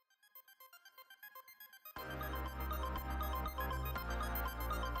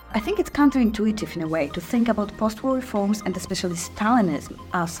I think it's counterintuitive in a way to think about post-war reforms and especially Stalinism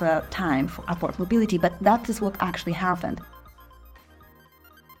as a time for upward mobility, but that is what actually happened.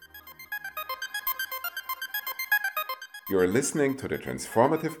 You're listening to the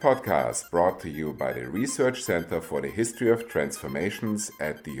Transformative Podcast brought to you by the Research Center for the History of Transformations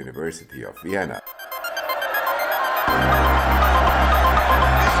at the University of Vienna.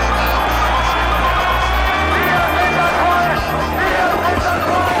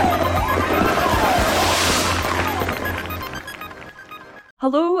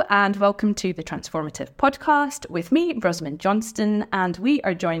 Hello and welcome to the Transformative Podcast with me, Rosamund Johnston, and we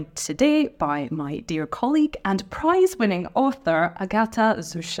are joined today by my dear colleague and prize-winning author, Agata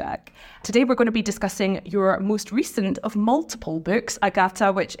Zysiak. Today we're going to be discussing your most recent of multiple books,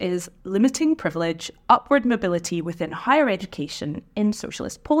 Agata, which is Limiting Privilege, Upward Mobility Within Higher Education in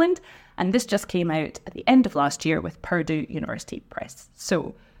Socialist Poland, and this just came out at the end of last year with Purdue University Press.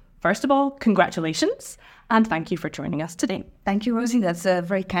 So, first of all, congratulations. And thank you for joining us today. Thank you, Rosie. That's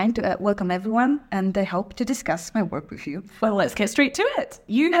very kind. Welcome, everyone. And I hope to discuss my work with you. Well, let's get straight to it.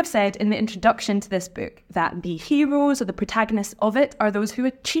 You have said in the introduction to this book that the heroes or the protagonists of it are those who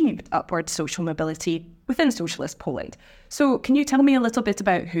achieved upward social mobility within socialist Poland. So can you tell me a little bit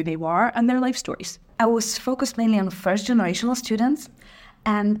about who they were and their life stories? I was focused mainly on first-generational students.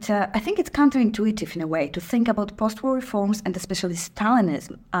 And I think it's counterintuitive in a way to think about post-war reforms and especially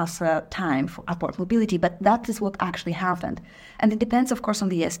Stalinism as a time for upward mobility, but that is what actually happened. And it depends, of course, on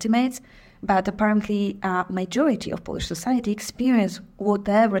the estimates, but apparently majority of Polish society experienced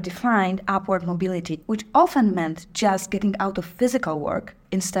whatever defined upward mobility, which often meant just getting out of physical work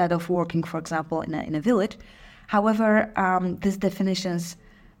instead of working, for example, in a village. However, these definitions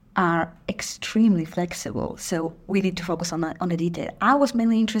are extremely flexible, so we need to focus on the detail. I was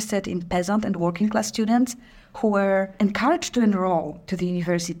mainly interested in peasant and working class students who were encouraged to enroll to the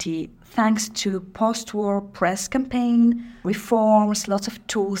university thanks to post-war press campaign, reforms, lots of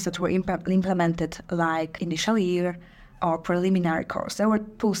tools that were implemented like initial year or preliminary course. There were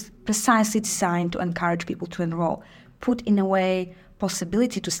tools precisely designed to encourage people to enroll, put in a way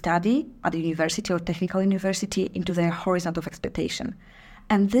possibility to study at the university or technical university into their horizon of expectation.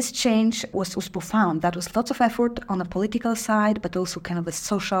 And this change was profound. That was lots of effort on a political side, but also kind of a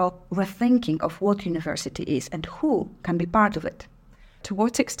social rethinking of what university is and who can be part of it. To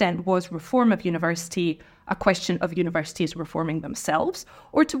what extent was reform of university a question of universities reforming themselves?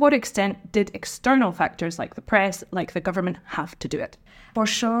 Or to what extent did external factors like the press, like the government, have to do it? For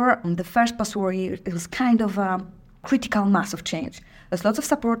sure, in the first post-war year, it was kind of a critical mass of change. There's lots of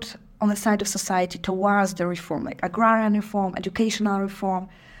support on the side of society towards the reform, like agrarian reform, educational reform.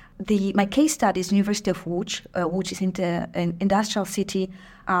 My case study is University of Łódź, which is an industrial city.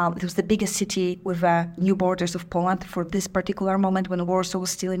 It was the biggest city with new borders of Poland for this particular moment when Warsaw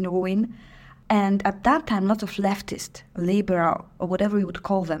was still in ruin. And at that time, lots of leftist, liberal, or whatever you would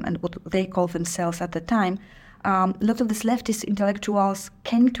call them, and what they call themselves at the time, lots of these leftist intellectuals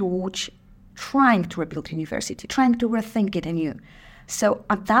came to Łódź trying to rebuild university, trying to rethink it anew. So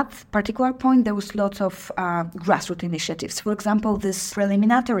at that particular point, there was lots of grassroots initiatives. For example, this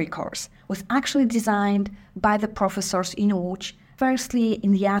preliminary course was actually designed by the professors in Łódź, firstly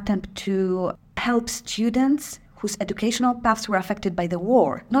in the attempt to help students whose educational paths were affected by the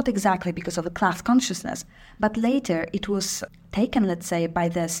war, not exactly because of the class consciousness, but later it was taken, let's say, by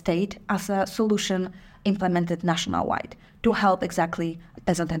the state as a solution implemented nationwide to help exactly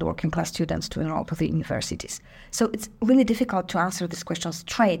peasant and working class students to enroll to the universities. So it's really difficult to answer this question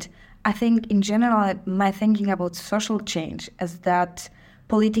straight. I think in general, my thinking about social change is that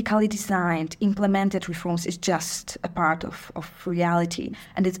politically designed, implemented reforms is just a part of reality,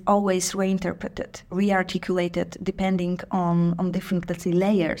 and it's always reinterpreted, re-articulated depending on different, let's say,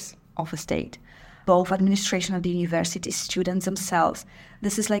 layers of a state. Both administration and the universities, students themselves.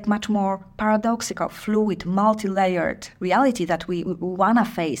 This is like much more paradoxical, fluid, multi-layered reality that we want to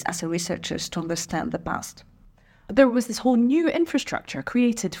face as researchers to understand the past. There was this whole new infrastructure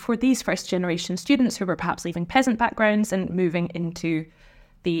created for these first-generation students who were perhaps leaving peasant backgrounds and moving into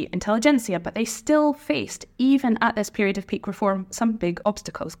the intelligentsia, but they still faced, even at this period of peak reform, some big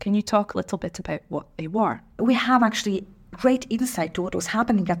obstacles. Can you talk a little bit about what they were? We have actually great insight to what was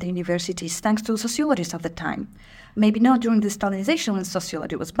happening at the universities thanks to sociologists of the time. Maybe not during the Stalinization when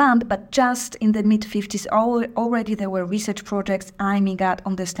sociology was banned, but just in the mid-50s, already there were research projects aiming at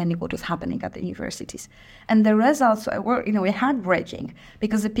understanding what was happening at the universities. And the results were, heartbreaking,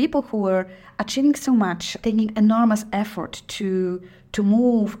 because the people who were achieving so much, taking enormous effort to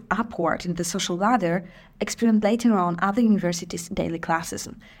move upward in the social ladder, experienced later on at the universities daily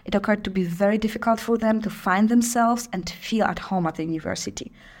classism. It occurred to be very difficult for them to find themselves and to feel at home at the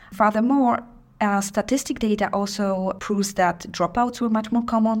university. Furthermore, statistic data also proves that dropouts were much more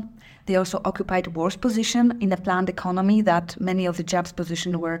common. They also occupied worse position in the planned economy, that many of the jobs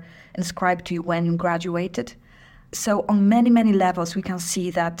positions were inscribed to you when you graduated. So on many, many levels, we can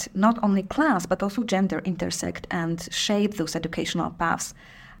see that not only class, but also gender intersect and shape those educational paths,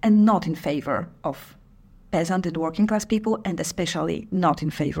 and not in favor of peasant and working class people, and especially not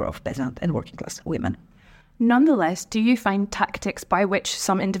in favor of peasant and working class women. Nonetheless, do you find tactics by which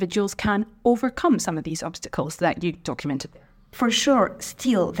some individuals can overcome some of these obstacles that you documented there? For sure,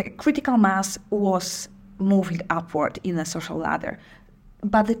 still, the critical mass was moving upward in the social ladder.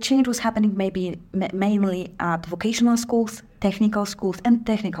 But the change was happening mainly at vocational schools, technical schools, and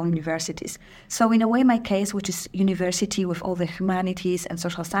technical universities. So in a way, my case, which is university with all the humanities and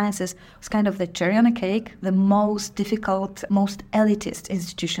social sciences, was kind of the cherry on a cake, the most difficult, most elitist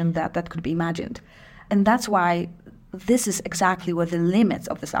institution that could be imagined. And that's why this is exactly where the limits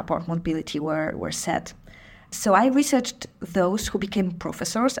of this upward mobility were set. So I researched those who became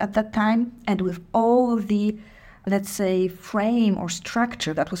professors at that time, and with all of the, let's say, frame or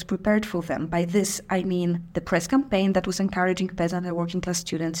structure that was prepared for them. By this, I mean the press campaign that was encouraging peasant and working class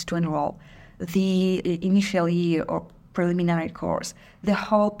students to enroll, the initial year or preliminary course, the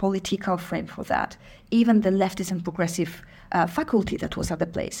whole political frame for that, even the leftist and progressive faculty that was at the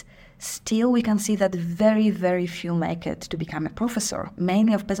place. Still, we can see that very, very few make it to become a professor,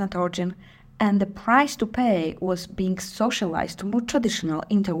 mainly of peasant origin, and the price to pay was being socialized to more traditional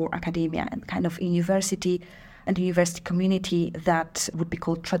interwar academia and kind of university and university community that would be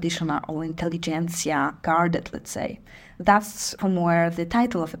called traditional or intelligentsia guarded, let's say. That's from where the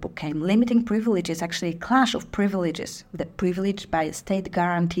title of the book came. Limiting privilege is actually a clash of privileges. The privilege by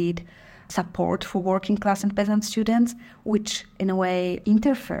state-guaranteed support for working class and peasant students, which in a way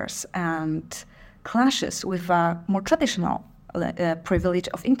interferes and clashes with a more traditional privilege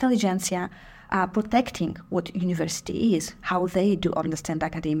of intelligentsia, protecting what university is, how they do understand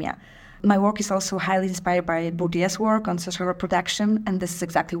academia. My work is also highly inspired by Bourdieu's work on social reproduction, and this is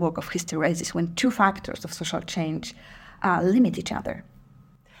exactly work of hysteresis, when two factors of social change limit each other.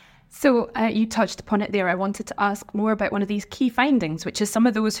 So you touched upon it there. I wanted to ask more about one of these key findings, which is some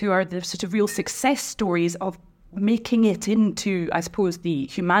of those who are the sort of real success stories of making it into, I suppose, the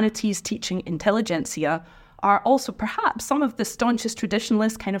humanities teaching intelligentsia are also perhaps some of the staunchest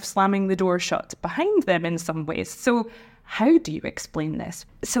traditionalists kind of slamming the door shut behind them in some ways. So how do you explain this?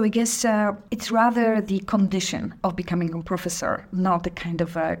 So I guess it's rather the condition of becoming a professor, not a kind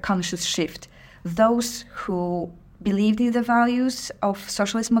of a conscious shift. Those who believed in the values of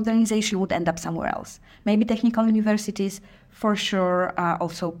socialist modernization would end up somewhere else. Maybe technical universities, for sure,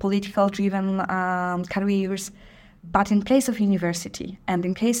 also political-driven careers. But in case of university and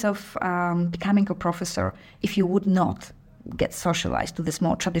in case of becoming a professor, if you would not get socialized to this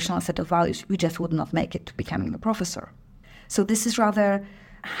more traditional set of values, you just would not make it to becoming a professor. So this is rather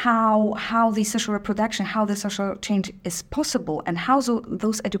how the social reproduction, how the social change is possible, and how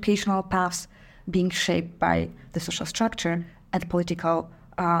those educational paths being shaped by the social structure and political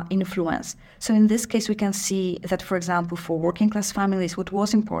influence. So in this case, we can see that, for example, for working class families, what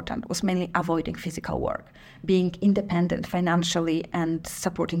was important was mainly avoiding physical work, being independent financially and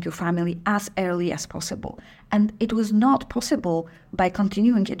supporting your family as early as possible. And it was not possible by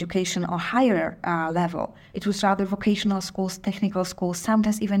continuing education or higher level. It was rather vocational schools, technical schools,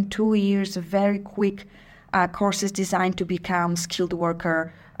 sometimes even 2 years of very quick courses designed to become skilled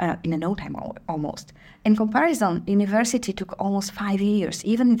worker in no time almost. In comparison, university took almost 5 years.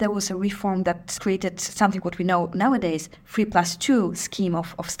 Even if there was a reform that created something what we know nowadays, 3+2 scheme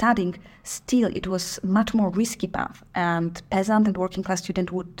of studying, still it was much more risky path, and peasant and working class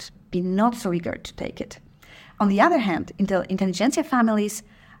student would be not so eager to take it. On the other hand, intelligentsia families,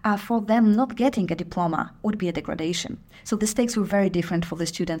 for them not getting a diploma would be a degradation. So the stakes were very different for the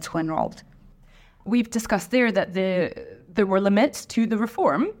students who enrolled. We've discussed there that there were limits to the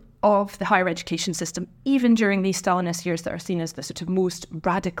reform of the higher education system, even during these Stalinist years that are seen as the sort of most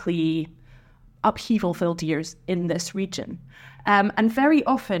radically upheaval-filled years in this region. And very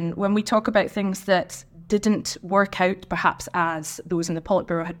often when we talk about things that didn't work out perhaps as those in the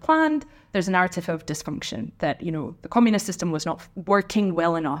Politburo had planned, there's a narrative of dysfunction, that, the communist system was not working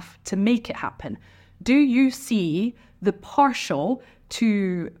well enough to make it happen. Do you see the partial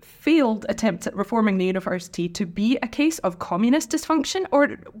to failed attempts at reforming the university to be a case of communist dysfunction,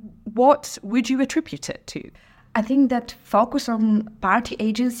 or what would you attribute it to? I think that focus on party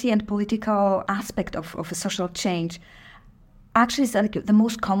agency and political aspect of a social change actually is like the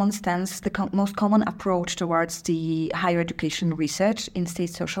most common stance, the most common approach towards the higher education research in state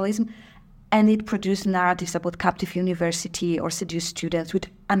socialism. And it produced narratives about captive university or seduced students, which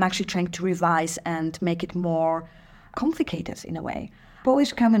I'm actually trying to revise and make it more complicated in a way.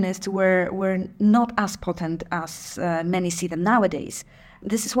 Polish communists were not as potent as many see them nowadays.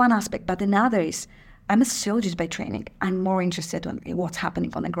 This is one aspect, but another is I'm a sociologist by training. I'm more interested in what's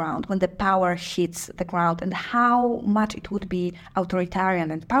happening on the ground, when the power hits the ground and how much it would be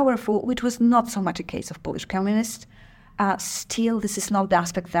authoritarian and powerful, which was not so much a case of Polish communists. Still, this is not the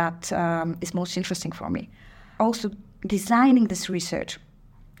aspect that is most interesting for me. Also, designing this research,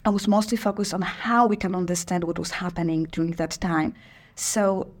 I was mostly focused on how we can understand what was happening during that time.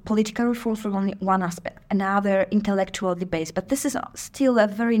 So political reforms were only one aspect, another intellectual debates, but this is still a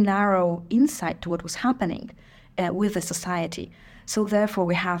very narrow insight to what was happening with the society. So therefore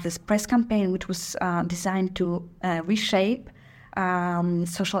we have this press campaign which was designed to reshape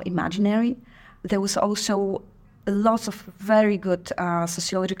social imaginary. There was also lots of very good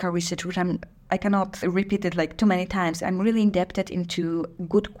sociological research, which I cannot repeat it like too many times. I'm really indebted into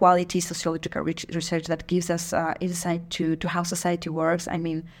good quality sociological research that gives us insight to how society works. I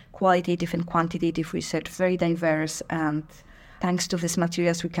mean, qualitative and quantitative research, very diverse. And thanks to these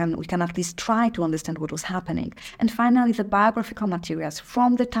materials, we can at least try to understand what was happening. And finally, the biographical materials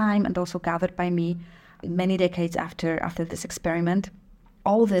from the time and also gathered by me many decades after this experiment.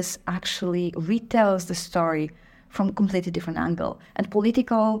 All this actually retells the story from a completely different angle. And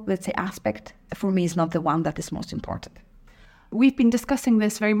political, let's say, aspect for me is not the one that is most important. We've been discussing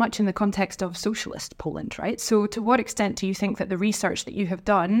this very much in the context of socialist Poland, right? So to what extent do you think that the research that you have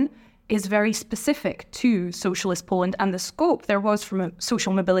done is very specific to socialist Poland and the scope there was from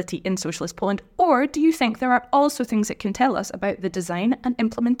social mobility in socialist Poland? Or do you think there are also things it can tell us about the design and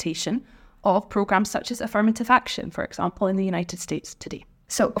implementation of programs such as affirmative action, for example, in the United States today?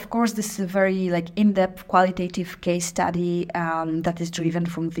 So, of course, this is a very in-depth qualitative case study that is driven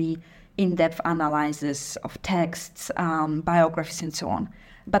from the in-depth analysis of texts, biographies, and so on.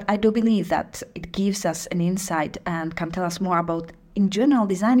 But I do believe that it gives us an insight and can tell us more about, in general,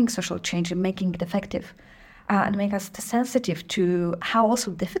 designing social change and making it effective, and make us sensitive to how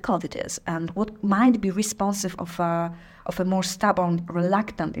also difficult it is and what might be responsive of a more stubborn,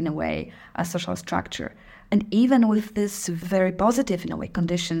 reluctant, in a way, social structure. And even with this very positive, in a way,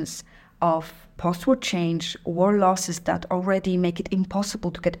 conditions of post-war change, war losses that already make it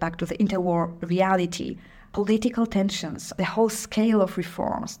impossible to get back to the interwar reality, political tensions, the whole scale of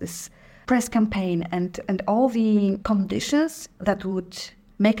reforms, this press campaign, and all the conditions that would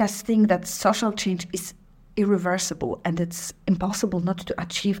make us think that social change is irreversible and it's impossible not to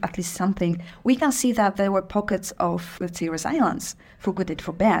achieve at least something, we can see that there were pockets of, let's say, resilience, for good and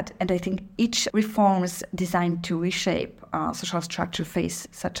for bad. And I think each reform is designed to reshape social structure face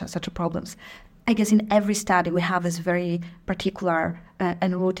such a problems. I guess in every study we have this very particular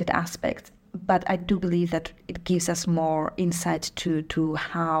and rooted aspect, but I do believe that it gives us more insight to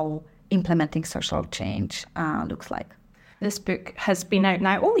how implementing social change looks like. This book has been out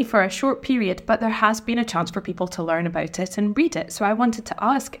now only for a short period, but there has been a chance for people to learn about it and read it. So I wanted to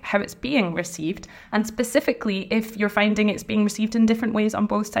ask how it's being received, and specifically if you're finding it's being received in different ways on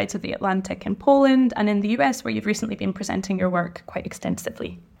both sides of the Atlantic, in Poland and in the US, where you've recently been presenting your work quite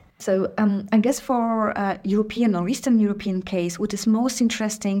extensively. So I guess for European or Eastern European case, what is most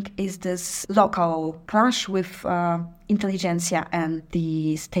interesting is this local clash with intelligentsia and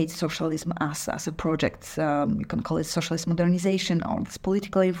the state socialism as a project. You can call it socialist modernization or this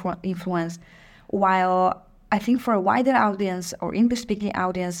political influence. While I think for a wider audience or English-speaking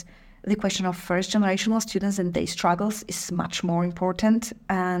audience, the question of first-generational students and their struggles is much more important,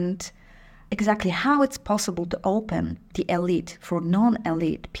 and exactly how it's possible to open the elite for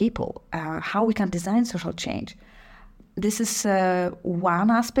non-elite people, how we can design social change. This is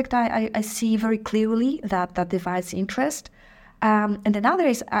one aspect I see very clearly that divides interest. And another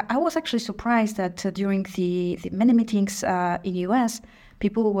is, I was actually surprised that during the many meetings in the US,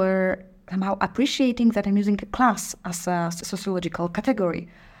 people were somehow appreciating that I'm using a class as a sociological category,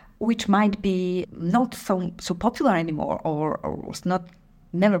 which might be not so popular anymore or was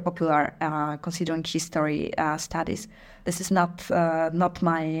never popular considering history studies. This is not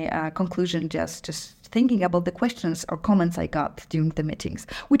my conclusion, just thinking about the questions or comments I got during the meetings,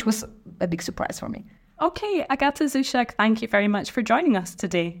 which was a big surprise for me. Okay, Agata, Zysiak, thank you very much for joining us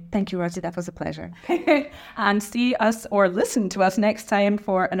today. Thank you, Rosie. That was a pleasure. And see us or listen to us next time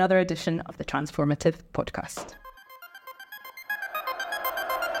for another edition of the Transformative Podcast.